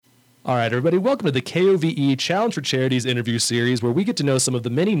All right, everybody, welcome to the KOVE Challenge for Charities interview series, where we get to know some of the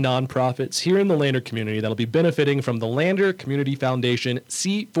many nonprofits here in the Lander community that'll be benefiting from the Lander Community Foundation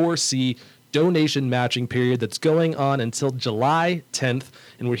C4C donation matching period that's going on until July 10th.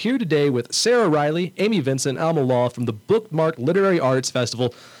 And we're here today with Sarah Riley, Amy Vincent, Alma Law from the Bookmarked Literary Arts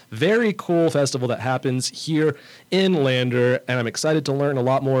Festival. Very cool festival that happens here in Lander, and I'm excited to learn a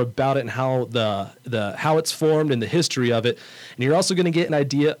lot more about it and how how it's formed and the history of it. And you're also going to get an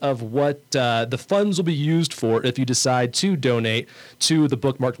idea of what the funds will be used for if you decide to donate to the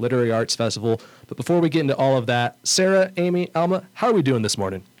Bookmarked Literary Arts Festival. But before we get into all of that, Sarah, Amy, Alma, how are we doing this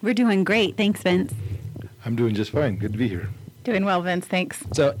morning? We're doing great. Thanks, Vince. I'm doing just fine. Good to be here. Doing well, Vince. Thanks.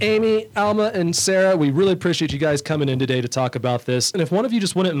 So Amy, Alma, and Sarah, we really appreciate you guys coming in today to talk about this. And if one of you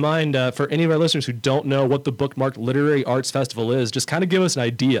just wouldn't mind, for any of our listeners who don't know what the Bookmarked Literary Arts Festival is, just kind of give us an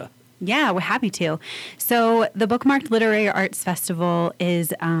idea. Yeah, we're happy to. So the Bookmarked Literary Arts Festival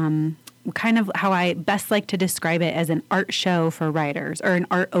is kind of how I best like to describe it as an art show for writers, or an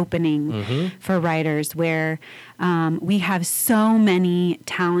art opening for writers, where we have so many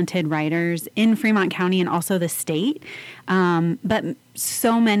talented writers in Fremont County and also the state, but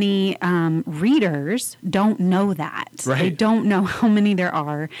so many readers don't know that. Right. They don't know how many there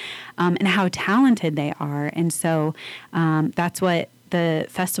are and how talented they are. And so that's what the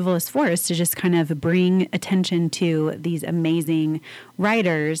festival is for, is to just kind of bring attention to these amazing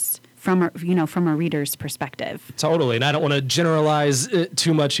writers from a reader's perspective. Totally, and I don't want to generalize it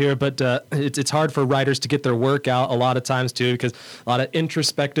too much here, but it's hard for writers to get their work out a lot of times too, because a lot of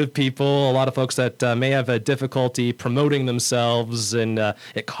introspective people, a lot of folks that may have a difficulty promoting themselves, and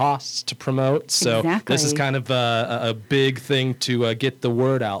it costs to promote. So Exactly. This is kind of a big thing to get the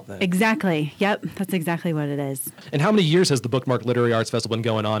word out then. Exactly. Yep, that's exactly what it is. And how many years has the Bookmarked Literary Arts Festival been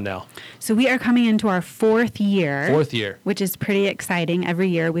going on now? So we are coming into our fourth year. Fourth year. Which is pretty exciting. Every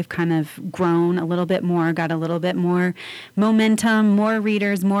year we've kind of grown a little bit more, got a little bit more momentum, more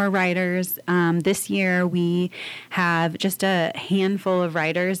readers, more writers. This year we have just a handful of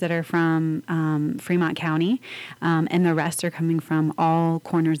writers that are from Fremont County, and the rest are coming from all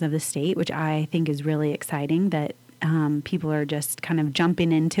corners of the state, which I think is really exciting, that people are just kind of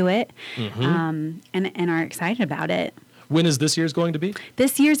jumping into it and are excited about it. When is this year's going to be?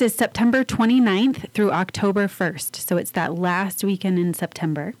 This year's is September 29th through October 1st. So it's that last weekend in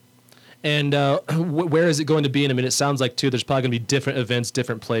September. And where is it going to be? And I mean, it sounds like, too, there's probably going to be different events,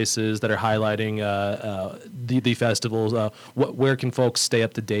 different places that are highlighting the festivals. Where can folks stay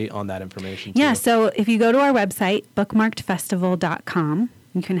up to date on that information? Yeah, so if you go to our website, bookmarkedfestival.com,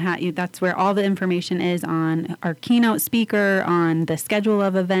 you can that's where all the information is on our keynote speaker, on the schedule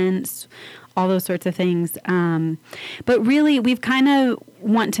of events, all those sorts of things. But really, we've kind of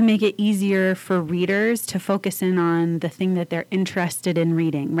want to make it easier for readers to focus in on the thing that they're interested in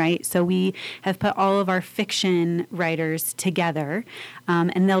reading, right? So we have put all of our fiction writers together,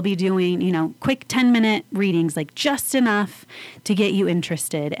 and they'll be doing, quick 10-minute readings, like just enough to get you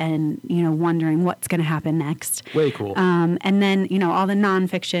interested and, wondering what's going to happen next. Way cool. And then, all the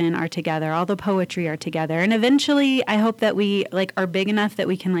nonfiction are together, all the poetry are together. And eventually, I hope that we are big enough that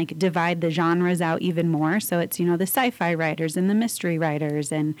we can divide the genres out even more. So it's, the sci-fi writers and the mystery writers,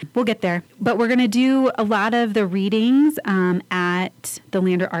 and we'll get there. But we're going to do a lot of the readings at the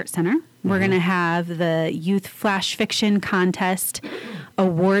Lander Art Center. We're going to have the Youth Flash Fiction Contest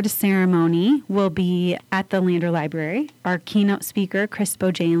award ceremony will be at the Lander Library. Our keynote speaker, Chris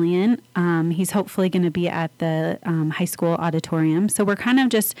Bojalian, he's hopefully going to be at the high school auditorium. So we're kind of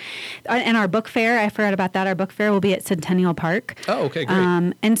just, and our book fair, I forgot about that. Our book fair will be at Centennial Park. Oh, okay,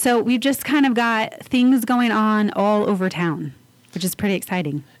 great. And so we've just kind of got things going on all over town, which is pretty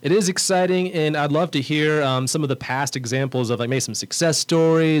exciting. It is exciting, and I'd love to hear some of the past examples of maybe some success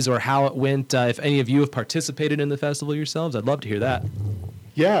stories or how it went. If any of you have participated in the festival yourselves, I'd love to hear that.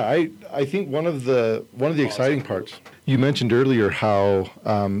 Yeah, I think one of the exciting parts, you mentioned earlier how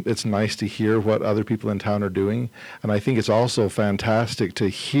it's nice to hear what other people in town are doing, and I think it's also fantastic to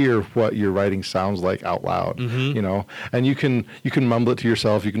hear what your writing sounds like out loud. And you can mumble it to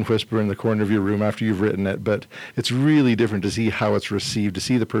yourself, you can whisper in the corner of your room after you've written it, but it's really different to see how it's received, to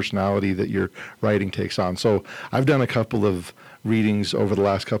see the personality that your writing takes on. So I've done a couple of readings over the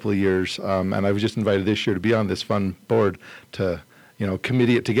last couple of years, and I was just invited this year to be on this fun board to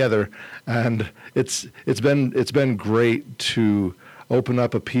committee it together, and it's been great to open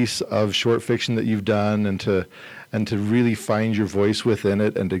up a piece of short fiction that you've done and to and to really find your voice within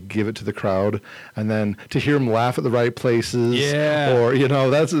it and to give it to the crowd, and then to hear them laugh at the right places. Yeah. Or,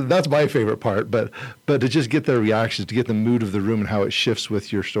 that's my favorite part. But to just get their reactions, to get the mood of the room and how it shifts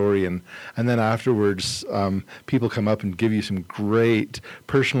with your story. And then afterwards, people come up and give you some great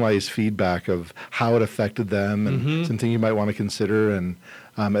personalized feedback of how it affected them and something you might want to consider and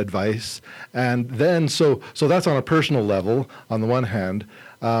advice. And then, so that's on a personal level, on the one hand.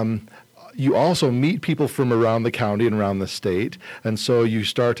 You also meet people from around the county and around the state, and so you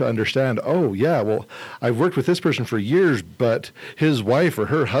start to understand, oh, yeah, well, I've worked with this person for years, but his wife or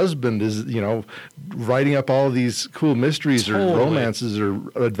her husband is, writing up all of these cool mysteries or romances or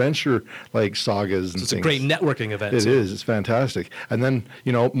adventure-like sagas and it's things. a great networking event, It too. is. It's fantastic. And then,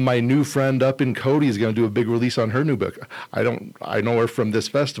 my new friend up in Cody is going to do a big release on her new book. I know her from this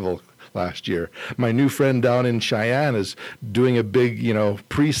festival last year. My new friend down in Cheyenne is doing a big,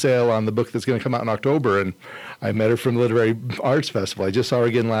 pre-sale on the book that's going to come out in October, and I met her from the Literary Arts Festival. I just saw her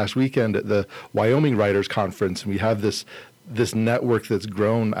again last weekend at the Wyoming Writers Conference, and we have this network that's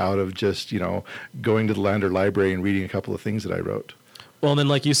grown out of just, going to the Lander Library and reading a couple of things that I wrote. Well, and then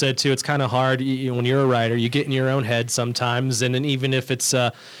like you said, too, it's kind of hard when you're a writer, you get in your own head sometimes. And then even if it's,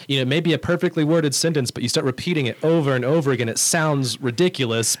 maybe a perfectly worded sentence, but you start repeating it over and over again, it sounds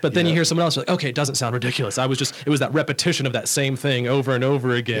ridiculous. But then you hear someone else, you're like, okay, it doesn't sound ridiculous. It was that repetition of that same thing over and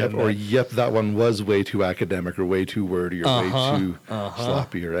over again. That one was way too academic or way too wordy or way too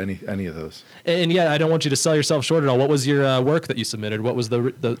sloppy or any of those. And I don't want you to sell yourself short at all. What was your work that you submitted? What was the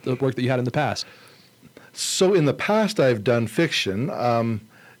work that you had in the past? So in the past, I've done fiction,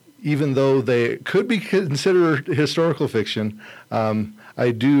 even though they could be considered historical fiction.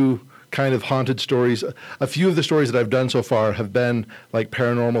 I do kind of haunted stories. A few of the stories that I've done so far have been like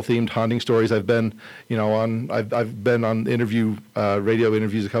paranormal themed haunting stories. I've been, I've been on radio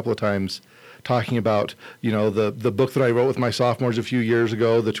interviews a couple of times, talking about, the book that I wrote with my sophomores a few years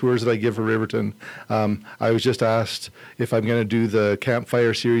ago, the tours that I give for Riverton. I was just asked if I'm going to do the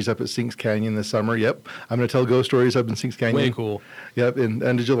campfire series up at Sinks Canyon this summer. Yep, I'm going to tell ghost stories up in Sinks Canyon. Way cool. Yep, in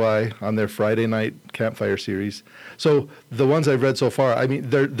end of July on their Friday night campfire series. So the ones I've read so far, I mean,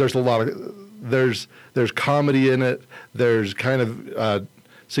 there's a lot of, there's comedy in it. There's kind of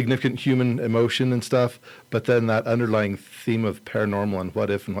significant human emotion and stuff, but then that underlying theme of paranormal and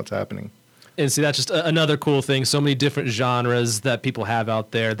what if and what's happening. And see, that's just another cool thing. So many different genres that people have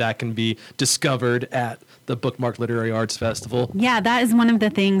out there that can be discovered at the Bookmarked Literary Arts Festival. Yeah, that is one of the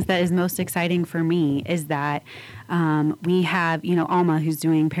things that is most exciting for me is that we have, Alma, who's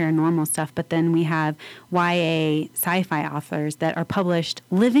doing paranormal stuff, but then we have YA sci-fi authors that are published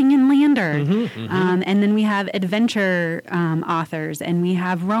living in Lander. And then we have adventure authors, and we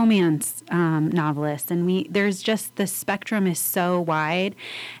have romance novelists, and there's just, the spectrum is so wide.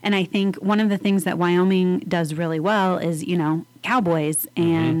 And I think one of the things that Wyoming does really well is, cowboys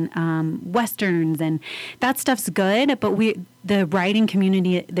and westerns, and that stuff's good, but the writing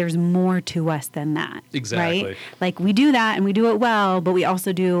community, there's more to us than that. Exactly. Right? Like, we do that and we do it well, but we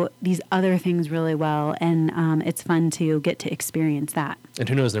also do these other things really well, and it's fun to get to experience that. And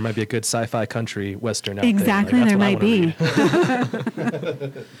who knows, there might be a good sci-fi country western out exactly, there. Like, there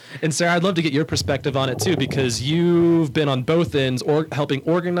might be. And Sarah, I'd love to get your perspective on it too, because you've been on both ends, helping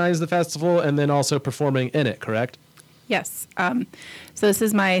organize the festival and then also performing in it, correct? Yes. So this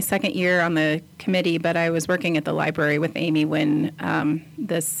is my second year on the committee, but I was working at the library with Amy when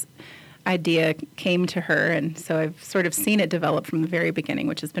this idea came to her. And so I've sort of seen it develop from the very beginning,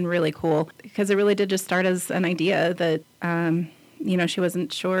 which has been really cool, because it really did just start as an idea that, she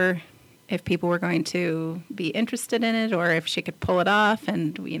wasn't sure if people were going to be interested in it or if she could pull it off.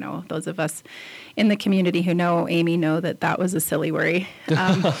 And, those of us in the community who know Amy know that was a silly worry.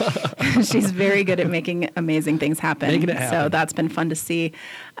 She's very good at making amazing things happen. Making it happen. So that's been fun to see.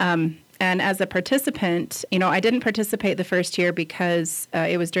 And as a participant, I didn't participate the first year because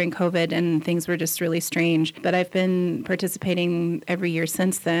it was during COVID and things were just really strange. But I've been participating every year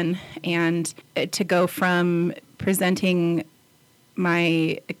since then. And to go from presenting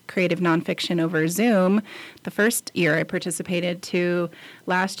my creative nonfiction over Zoom the first year I participated to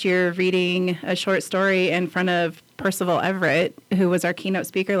last year reading a short story in front of Percival Everett, who was our keynote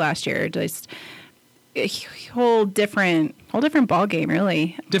speaker last year. Just a whole different ball game,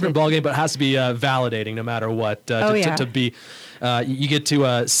 really. Different ball game, but it has to be validating no matter what. To be, you get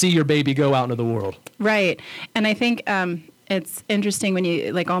to see your baby go out into the world. Right, and I think it's interesting when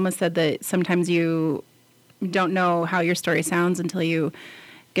you, like Alma said, that sometimes you don't know how your story sounds until you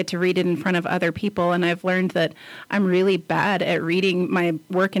get to read it in front of other people. And I've learned that I'm really bad at reading my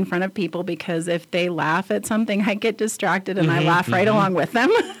work in front of people, because if they laugh at something, I get distracted and I laugh right along with them.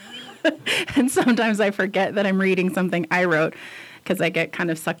 And sometimes I forget that I'm reading something I wrote because I get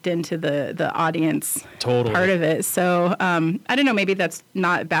kind of sucked into the audience Totally. part of it. So I don't know, maybe that's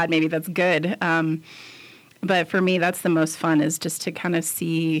not bad, maybe that's good. But for me, that's the most fun, is just to kind of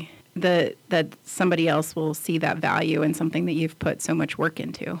see that somebody else will see that value in something that you've put so much work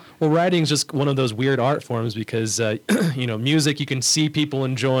into. Well, writing is just one of those weird art forms because, music, you can see people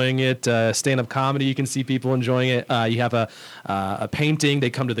enjoying it. Stand-up comedy, you can see people enjoying it. You have a painting, they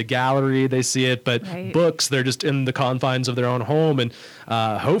come to the gallery, they see it. But Right. books, they're just in the confines of their own home. And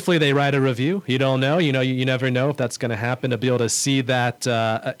hopefully they write a review. You don't know. You never know if that's going to happen. To be able to see that,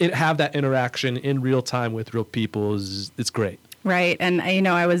 have that interaction in real time with real people, it's great. Right. And,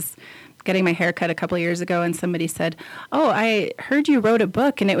 I was getting my hair cut a couple of years ago, and somebody said, "Oh, I heard you wrote a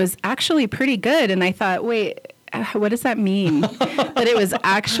book, and it was actually pretty good." And I thought, wait, what does that mean? That it was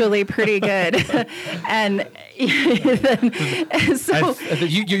actually pretty good? And so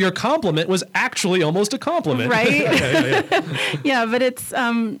your compliment was actually almost a compliment. Right? Yeah, but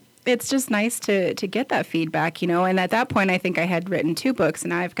it's just nice to get that feedback, And at that point, I think I had written 2 books,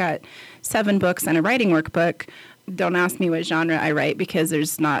 and I've got 7 books and a writing workbook. Don't ask me what genre I write, because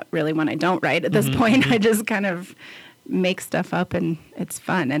there's not really one I don't write at this point. I just kind of make stuff up, and it's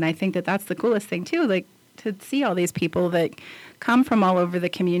fun. And I think that that's the coolest thing too, like to see all these people that come from all over the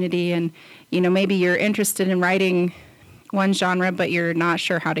community, and maybe you're interested in writing one genre, but you're not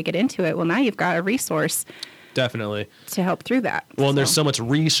sure how to get into it. Well, now you've got a resource. Definitely. To help through that. Well, and there's so much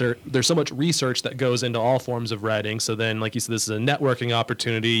research. There's so much research that goes into all forms of writing. So then, like you said, this is a networking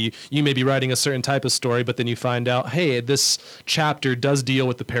opportunity. You may be writing a certain type of story, but then you find out, hey, this chapter does deal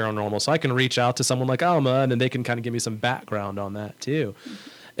with the paranormal. So I can reach out to someone like Alma, and then they can kind of give me some background on that too.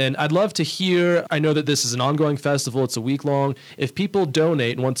 And I'd love to hear, I know that this is an ongoing festival, it's a week long. If people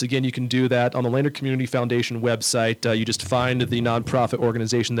donate, and once again, you can do that on the Lander Community Foundation website. You just find the nonprofit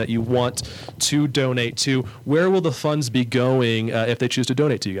organization that you want to donate to. Where will the funds be going if they choose to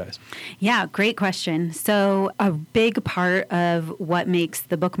donate to you guys? Yeah, great question. So a big part of what makes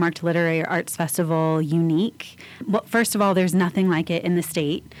the Bookmarked Literary Arts Festival unique, well, first of all, there's nothing like it in the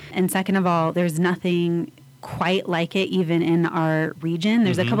state. And second of all, there's nothing quite like it even in our region.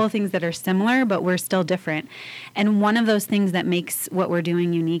 There's a couple of things that are similar, but we're still different. And one of those things that makes what we're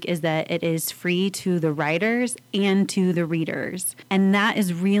doing unique is that it is free to the writers and to the readers. And that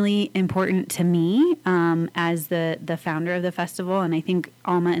is really important to me as the founder of the festival. And I think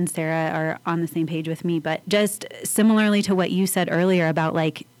Alma and Sarah are on the same page with me. But just similarly to what you said earlier about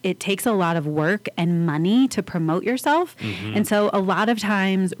like, it takes a lot of work and money to promote yourself. And so a lot of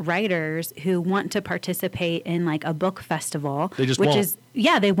times writers who want to participate in like a book festival, they just which won't. is,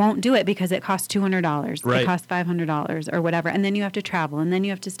 they won't do it because it costs $200. Right. It costs $500 or whatever. And then you have to travel, and then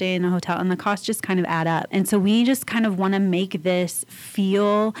you have to stay in a hotel, and the costs just kind of add up. And so we just kind of want to make this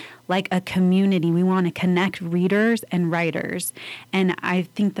feel like a community. We want to connect readers and writers. And I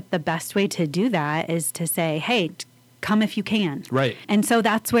think that the best way to do that is to say, hey, come if you can. Right. And so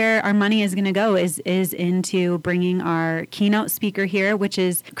that's where our money is going to go is into bringing our keynote speaker here, which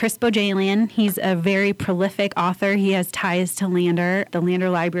is Chris Bojalian. He's a very prolific author. He has ties to Lander. The Lander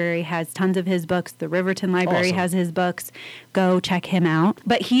Library has tons of his books. The Riverton Library Awesome. has his books. Go check him out.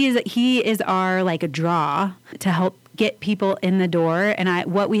 But he is our like a draw to help get people in the door. And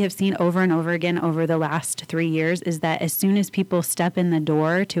what we have seen over and over again over the last 3 years is that as soon as people step in the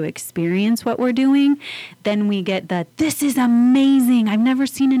door to experience what we're doing, then we get this is amazing. I've never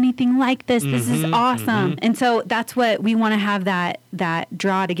seen anything like this. This is awesome. And so that's what we want to have, that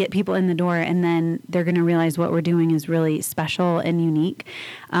draw to get people in the door. And then they're going to realize what we're doing is really special and unique.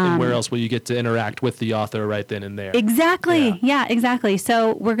 And where else will you get to interact with the author right then and there? Exactly. Yeah, exactly.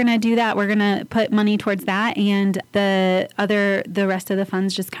 So we're going to do that. We're going to put money towards that. And the rest of the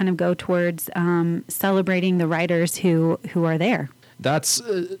funds just kind of go towards celebrating the writers who are there. That's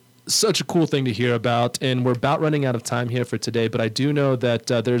such a cool thing to hear about, and we're about running out of time here for today, but I do know that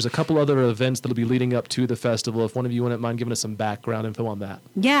there's a couple other events that'll be leading up to the festival. If one of you wouldn't mind giving us some background info on that.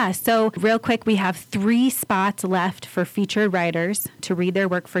 Yeah, so real quick, we have 3 spots left for featured writers to read their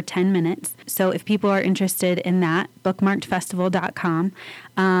work for 10 minutes. So if people are interested in that, bookmarkedfestival.com.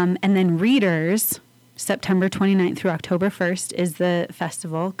 And then readers, September 29th through October 1st is the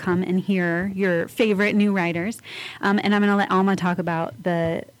festival. Come and hear your favorite new writers. And I'm going to let Alma talk about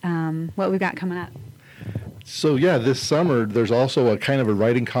what we've got coming up. So yeah, this summer there's also a kind of a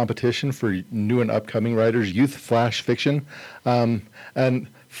writing competition for new and upcoming writers, youth flash fiction. And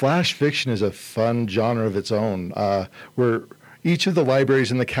flash fiction is a fun genre of its own, where each of the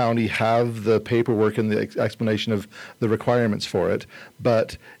libraries in the county have the paperwork and the explanation of the requirements for it.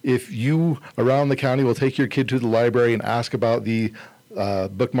 But if you around the county will take your kid to the library and ask about the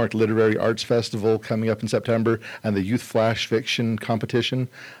Bookmarked Literary Arts Festival coming up in September, and the Youth Flash Fiction Competition.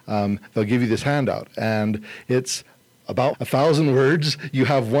 They'll give you this handout, and it's about 1,000 words. You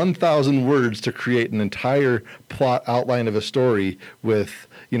have 1,000 words to create an entire plot outline of a story with,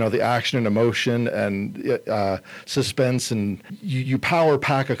 the action and emotion and suspense, and you power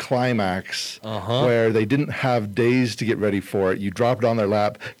pack a climax where they didn't have days to get ready for it. You drop it on their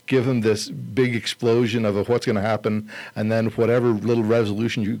lap, give them this big explosion of what's going to happen, and then whatever little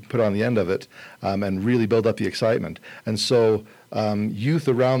resolution you put on the end of it, and really build up the excitement. And so youth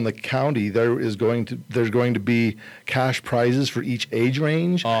around the county, there's going to be cash prizes for each age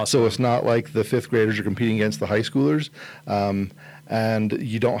range. Awesome. So it's not like the fifth graders are competing against the high schoolers. And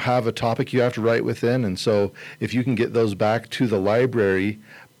you don't have a topic you have to write within. And so if you can get those back to the library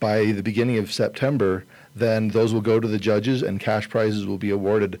by the beginning of September, then those will go to the judges, and cash prizes will be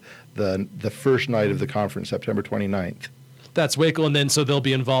awarded the first night of the conference, September 29th. That's way cool. And then so they'll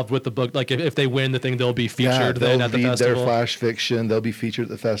be involved with the book. Like if they win the thing, they'll be featured then at the festival. Their flash fiction. They'll be featured at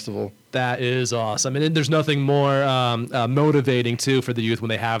the festival. That is awesome. And then there's nothing more motivating, too, for the youth when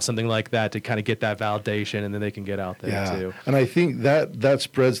they have something like that to kind of get that validation, and then they can get out there, too. And I think that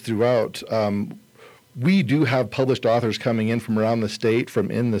spreads throughout. We do have published authors coming in from around the state, from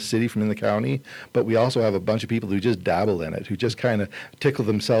in the city, from in the county, but we also have a bunch of people who just dabble in it, who just kind of tickle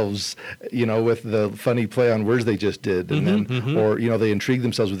themselves, with the funny play on words they just did, and or they intrigue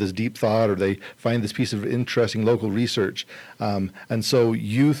themselves with this deep thought, or they find this piece of interesting local research, and so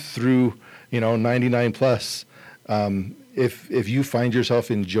youth through 99 plus. If you find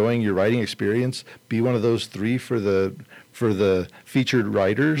yourself enjoying your writing experience, be one of those 3 for the featured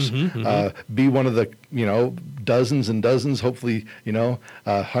writers. Be one of the dozens and dozens, hopefully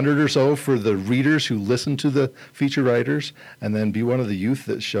 100 or so for the readers who listen to the featured writers, and then be one of the youth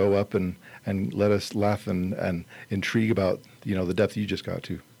that show up and let us laugh and intrigue about the depth you just got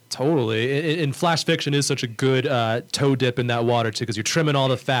to. Totally. And flash fiction is such a good toe dip in that water, too, because you're trimming all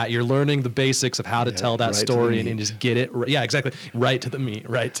the fat. You're learning the basics of how to tell that story and just get it. Yeah, exactly. Right to the meat.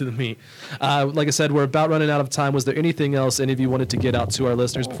 Like I said, we're about running out of time. Was there anything else any of you wanted to get out to our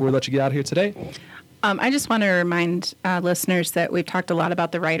listeners before we let you get out here today? I just want to remind listeners that we've talked a lot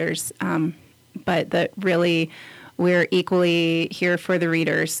about the writers, but that really we're equally here for the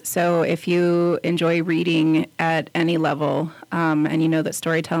readers. So if you enjoy reading at any level, and you know that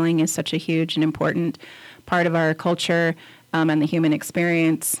storytelling is such a huge and important part of our culture and the human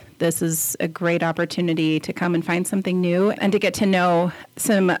experience, this is a great opportunity to come and find something new and to get to know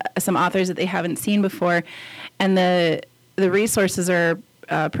some authors that they haven't seen before. And the resources are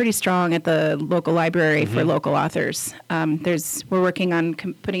pretty strong at the local library for local authors. We're working on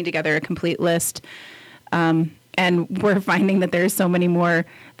putting together a complete list. And we're finding that there's so many more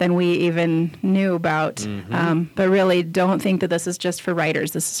than we even knew about. But really don't think that this is just for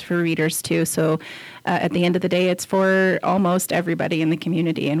writers. This is for readers, too. So at the end of the day, it's for almost everybody in the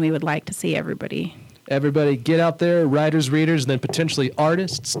community, and we would like to see everybody. Everybody get out there, writers, readers, and then potentially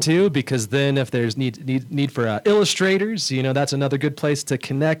artists, too, because then if there's need for illustrators, that's another good place to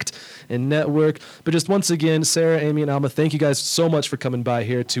connect and network. But just once again, Sarah, Amy, and Alma, thank you guys so much for coming by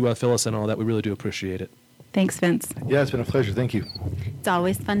here to fill us in on all that. We really do appreciate it. Thanks, Vince. Yeah, it's been a pleasure. Thank you. It's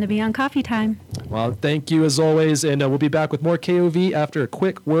always fun to be on Coffee Time. Well, thank you as always, and we'll be back with more KOV after a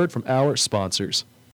quick word from our sponsors.